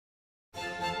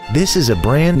This is a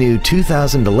brand new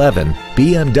 2011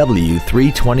 BMW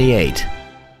 328.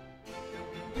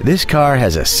 This car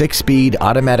has a 6-speed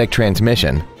automatic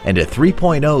transmission and a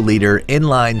 3.0-liter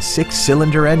inline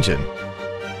 6-cylinder engine.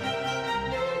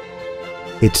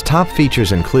 Its top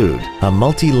features include a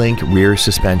multi-link rear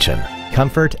suspension,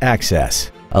 comfort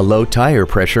access, a low tire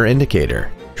pressure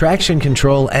indicator, traction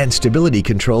control and stability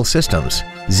control systems,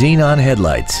 xenon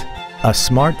headlights, a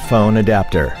smartphone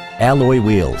adapter, alloy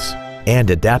wheels,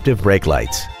 and adaptive brake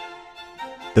lights.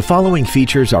 The following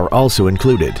features are also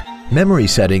included: memory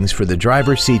settings for the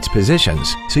driver's seat's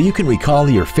positions so you can recall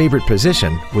your favorite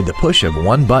position with the push of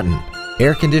one button,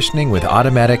 air conditioning with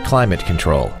automatic climate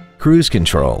control, cruise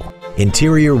control,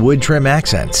 interior wood trim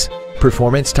accents,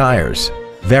 performance tires,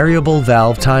 variable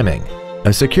valve timing,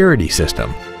 a security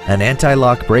system, an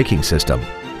anti-lock braking system,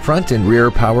 front and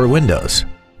rear power windows,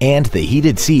 and the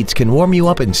heated seats can warm you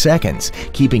up in seconds,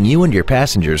 keeping you and your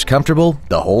passengers comfortable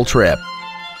the whole trip.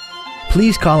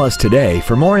 Please call us today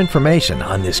for more information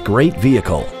on this great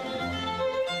vehicle.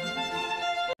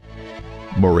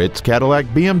 Moritz Cadillac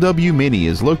BMW Mini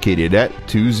is located at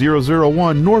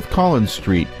 2001 North Collins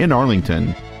Street in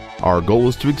Arlington. Our goal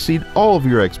is to exceed all of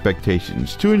your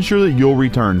expectations to ensure that you'll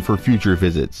return for future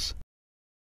visits.